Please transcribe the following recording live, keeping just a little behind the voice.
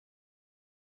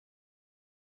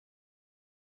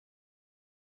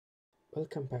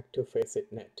Welcome back to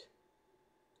FaceItNet.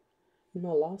 In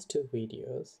my last two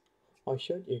videos, I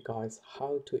showed you guys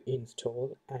how to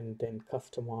install and then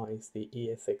customize the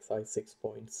ESXi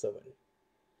 6.7.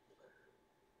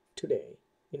 Today,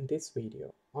 in this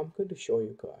video, I'm going to show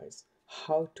you guys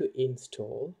how to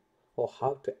install or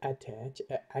how to attach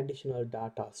an additional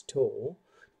data store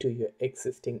to your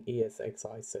existing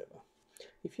ESXi server.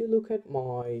 If you look at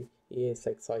my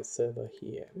ESXi server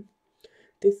here,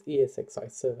 this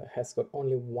ESXi server has got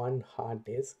only one hard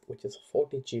disk, which is a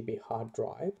 40 GB hard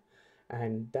drive,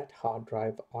 and that hard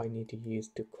drive I need to use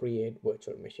to create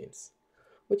virtual machines,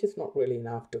 which is not really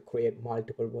enough to create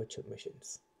multiple virtual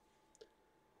machines.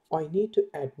 I need to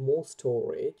add more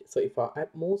storage, so if I add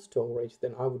more storage,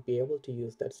 then I would be able to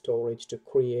use that storage to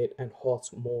create and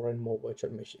host more and more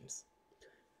virtual machines.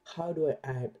 How do I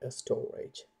add a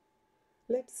storage?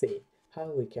 Let's see how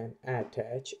we can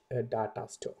attach a data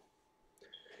store.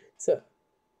 So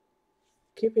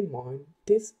keep in mind,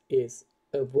 this is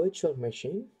a virtual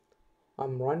machine.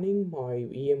 I'm running my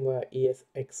VMware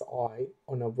ESXi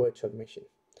on a virtual machine.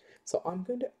 So I'm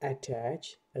going to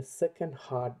attach a second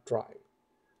hard drive.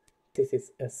 This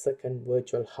is a second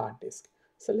virtual hard disk.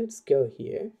 So let's go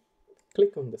here,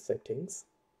 click on the settings,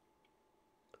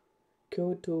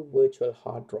 go to virtual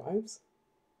hard drives.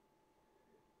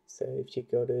 So if you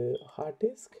go to hard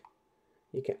disk,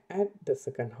 you can add the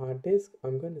second hard disk.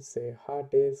 I'm going to say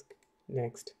hard disk,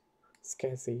 next,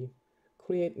 SCSI,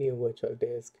 create new virtual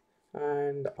disk,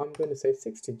 and I'm going to say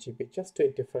 60 GB just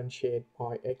to differentiate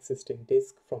my existing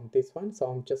disk from this one. So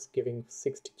I'm just giving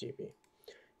 60 GB.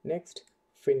 Next,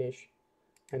 finish,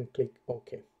 and click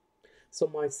OK. So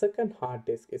my second hard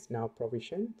disk is now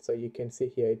provisioned. So you can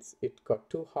see here it got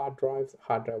two hard drives,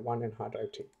 hard drive 1 and hard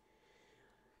drive 2.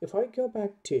 If I go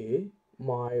back to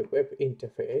my web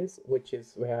interface, which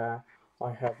is where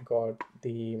I have got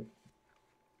the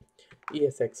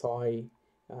ESXi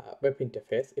web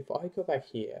interface, if I go back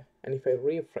here and if I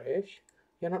refresh,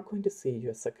 you're not going to see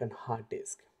your second hard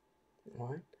disk.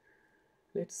 Right?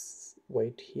 Let's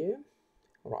wait here.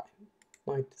 Right,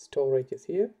 my storage is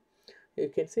here. You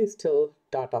can see still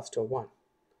Datastore 1.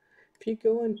 If you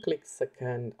go and click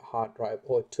second hard drive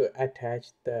or to attach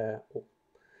the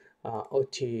or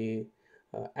to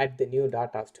add the new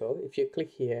data store, if you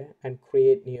click here and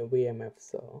create new VMF,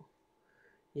 so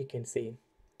you can see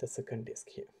the second disk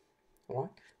here. All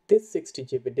right, this 60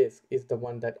 GB disk is the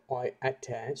one that I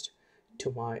attached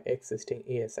to my existing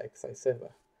ESXi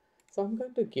server. So I'm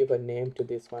going to give a name to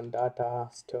this one, data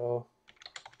store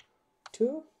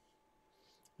 2,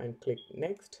 and click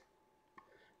next.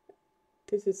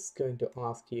 This is going to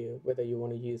ask you whether you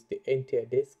want to use the entire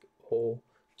disk or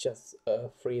just a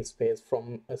free space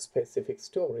from a specific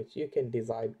storage. You can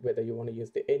decide whether you want to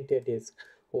use the entire disk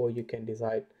or you can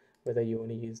decide whether you want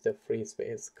to use the free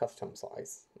space custom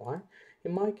size, right?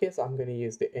 In my case, I'm going to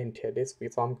use the entire disk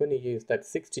because I'm going to use that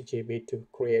 60 GB to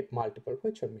create multiple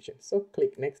virtual machines. So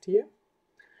click next here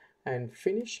and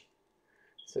finish.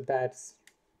 So that's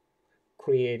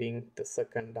creating the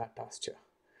second data store.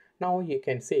 Now you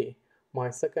can see my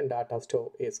second data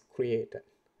store is created.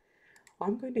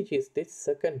 I'm going to use this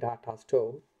second data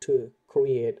store to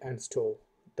create and store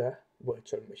the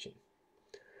virtual machine.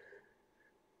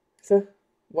 So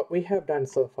what we have done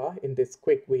so far in this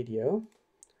quick video,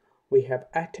 we have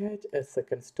attached a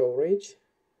second storage,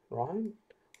 right?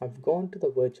 I've gone to the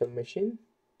virtual machine,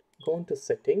 gone to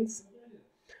settings,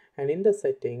 and in the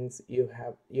settings you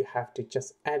have to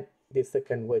just add the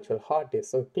second virtual hard disk.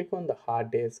 So click on the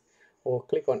hard disk or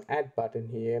click on add button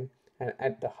here and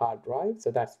add the hard drive. So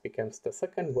that becomes the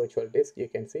second virtual disk. You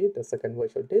can see the second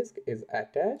virtual disk is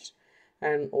attached,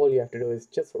 and all you have to do is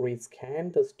just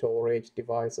rescan the storage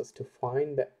devices to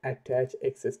find the attached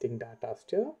existing data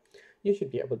store. You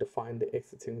should be able to find the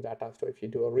existing data store if you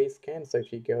do a rescan. So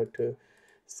if you go to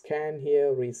scan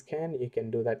here, rescan, you can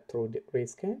do that through the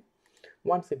rescan.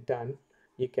 Once it's done,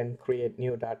 you can create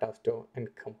new data store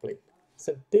and complete.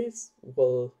 So this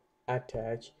will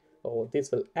attach, or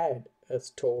this will add a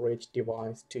storage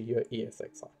device to your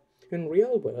ESXi. In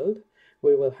real world,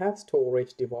 we will have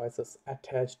storage devices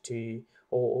attached to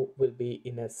or will be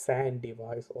in a SAN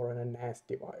device or in a NAS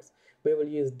device. We will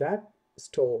use that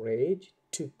storage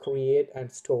to create and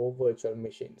store virtual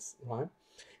machines, right?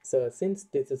 So since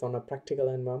this is on a practical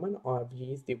environment, I've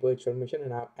used the virtual machine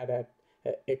and I've added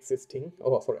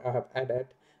I have added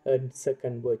a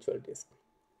second virtual disk.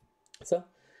 So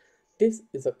this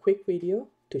is a quick video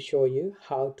to show you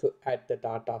how to add the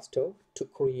data store to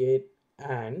create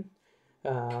and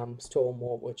store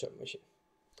more virtual machine.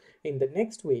 In the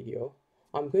next video,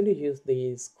 I'm going to use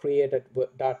these created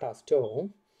data store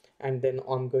and then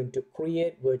I'm going to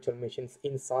create virtual machines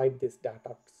inside this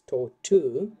data store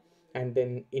too, and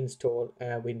then install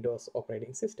a Windows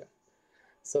operating system.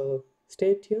 So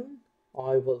stay tuned.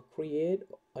 I will create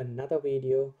another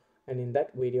video, and in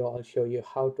that video I'll show you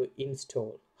how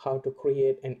to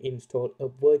create and install a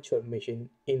virtual machine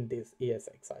in this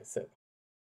ESXi server.